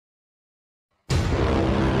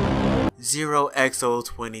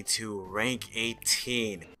0xo22, rank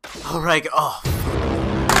 18. Alright, oh.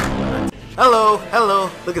 Hello,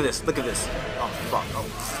 look at this. Oh fuck, oh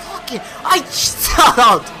fucking,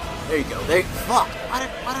 out. There you go, fuck, why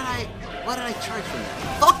did I charge from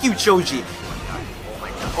that? Fuck you, Choji.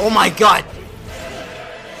 Oh my god.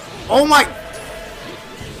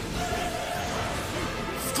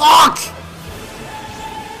 Fuck!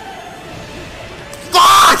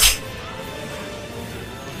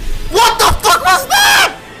 What the fuck was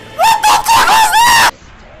that?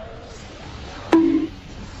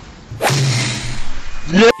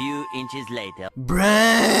 A few inches later. Bruh!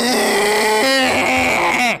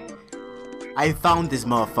 I found this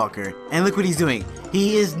motherfucker, and look what he's doing.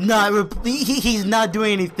 He's not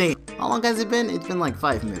doing anything. How long has it been? It's been like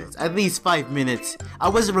 5 minutes. At least 5 minutes. I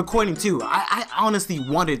wasn't recording too. I honestly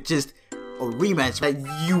wanted just a rematch. That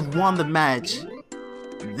you won the match,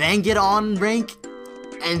 then get on rank,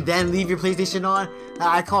 and then leave your PlayStation on.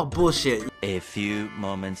 I call bullshit. A few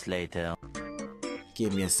moments later.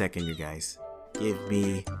 Give me a second, you guys. Give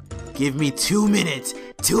me 2 minutes.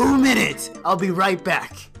 2 minutes. I'll be right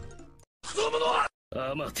back.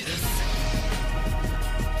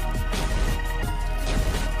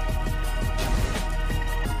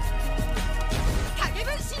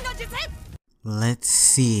 Let's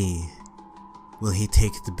see. Will he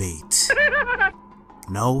take the bait?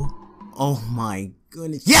 No? Oh my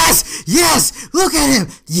goodness. Yes! Yes! Look at him!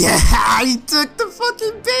 Yeah! He took the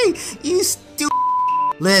fucking bait! You stupid.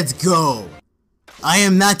 Let's go. I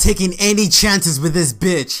am not taking any chances with this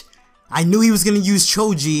bitch. I knew he was gonna use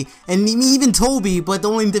Choji, and he even told me, but the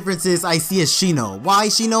only difference is I see a Shino. Why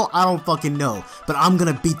Shino? I don't fucking know. But I'm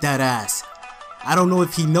gonna beat that ass. I don't know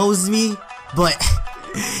if he knows me, but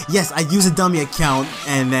yes, I use a dummy account,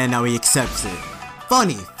 and then now he accepts it.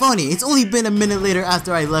 Funny. It's only been a minute later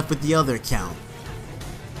after I left with the other account.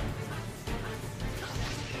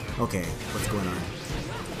 Okay, what's going on?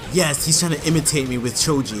 Yes, he's trying to imitate me with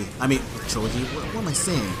Choji. I mean, with Choji? What am I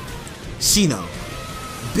saying? Shino.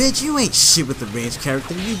 Bitch, you ain't shit with the range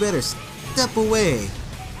character. You better step away.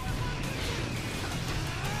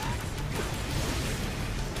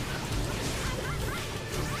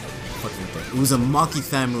 Fucking thing. It was a Maki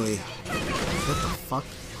family. What the fuck?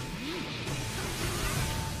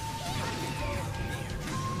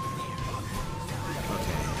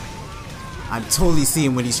 Okay. I'm totally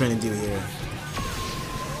seeing what he's trying to do here.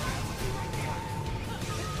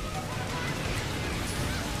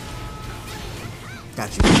 Got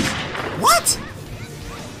you. What?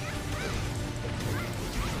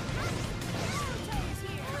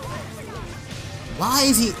 Why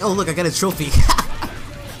is he? Oh look, I got a trophy.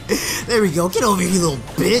 There we go. Get over here, you little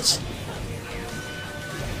bitch.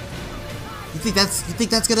 You think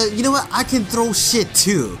that's gonna? You know what? I can throw shit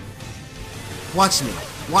too. Watch me.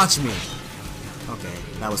 Okay,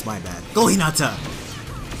 that was my bad. Go Hinata.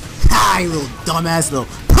 Ha! You little dumbass little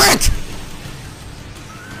prick.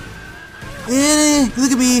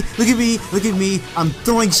 Look at me. I'm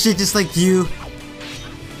throwing shit just like you.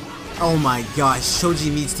 Oh my gosh, Choji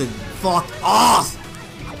needs to fuck off.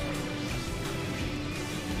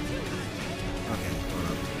 Okay, hold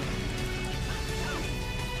up.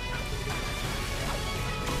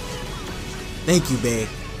 Thank you, babe.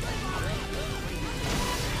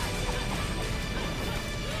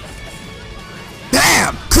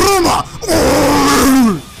 Bam! Kuruma!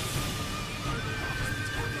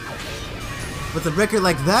 With a record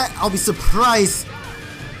like that, I'll be surprised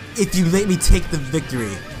if you let me take the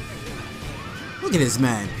victory. Look at this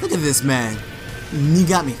man. You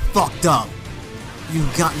got me fucked up. You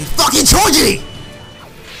got me fucking Choji!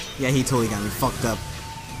 Yeah, he totally got me fucked up.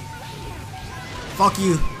 Fuck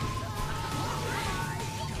you.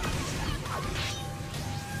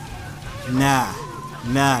 Nah,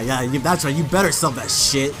 yeah, that's right. You better sell that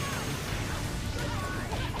shit.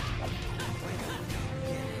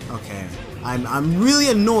 Okay. I'm really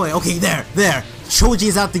annoyed. Okay, there. Choji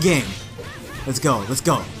is out the game. Let's go.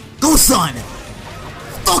 Go, son!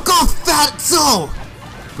 Fuck off, fatso!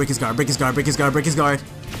 Break his guard.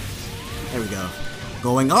 There we go.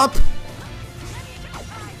 Going up.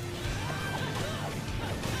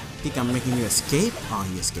 Think I'm making you escape? Oh,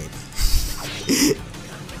 he escaped.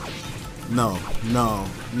 No. No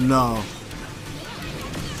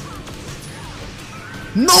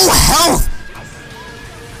health!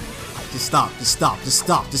 Just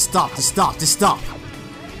stop.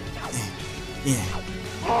 Yeah.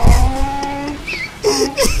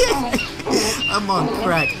 I'm on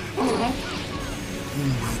crack. Oh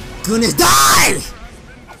my goodness, die!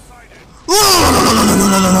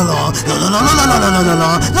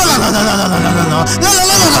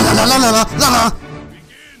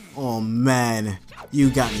 Oh man, you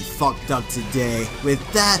got me fucked up today. With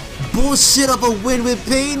that bullshit of a win with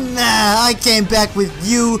pain, nah, I came back with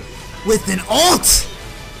you with an ult!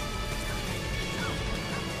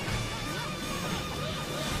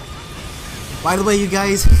 By the way, you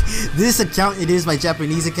guys, this account, it is my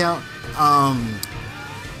Japanese account.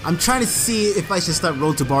 I'm trying to see if I should start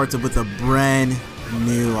Road to Barta with a brand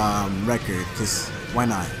new record, because why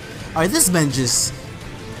not? Alright, this man just,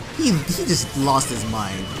 he just lost his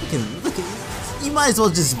mind. Look at, you might as well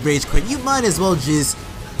just rage quit. You might as well just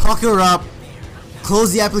pucker up,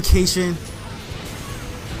 close the application.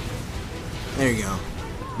 There you go.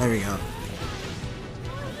 There we go.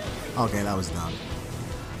 Okay, that was dumb.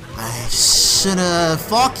 I should've.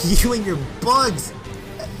 Fuck you and your bugs!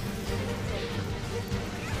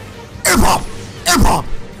 Air pop! Air pop!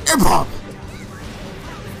 Air pop!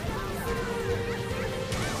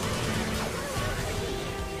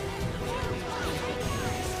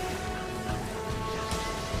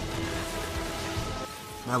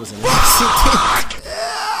 That was an accident.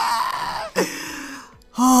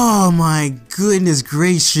 Oh my goodness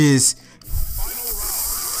gracious.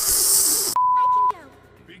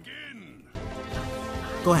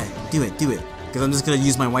 Go ahead, do it, because I'm just gonna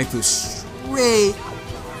use my waifu straight.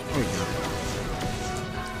 There we go.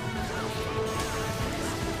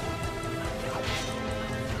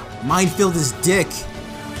 Minefield is dick.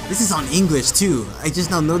 This is on English too. I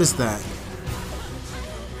just now noticed that.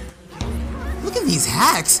 Look at these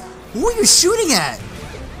hacks. Who are you shooting at?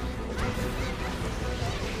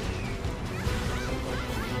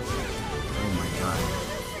 Oh my god.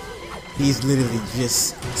 He's literally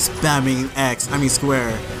just spamming X, I mean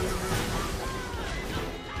square.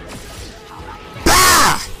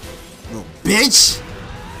 Bah! Little bitch!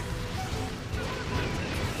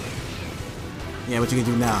 Yeah, what you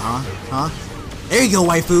gonna do now, huh? There you go,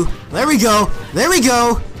 waifu! There we go! There we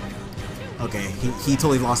go! Okay, he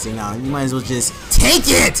totally lost it now. You might as well just take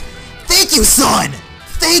it! Thank you, son!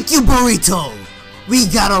 Thank you, Burrito! We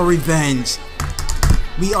got our revenge!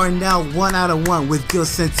 We are now 1 out of 1 with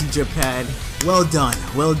Gillsenzu Japan. Well done,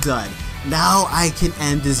 well done. Now I can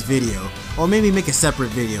end this video, or maybe make a separate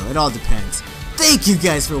video. It all depends. Thank you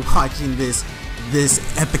guys for watching this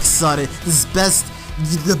epic saga,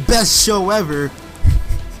 the best show ever.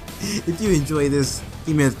 If you enjoyed this,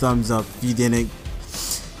 give me a thumbs up. If you didn't,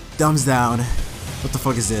 thumbs down. What the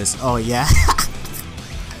fuck is this? Oh yeah.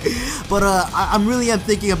 But I'm really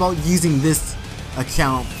thinking about using this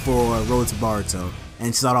account for Road to Boruto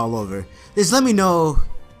and start all over. Just let me know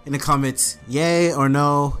in the comments, yay or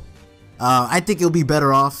no. I think it'll be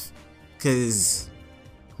better off, cause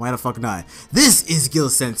why the fuck not? This is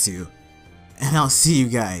Gillsenzu, and I'll see you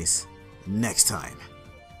guys next time.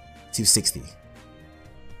 260.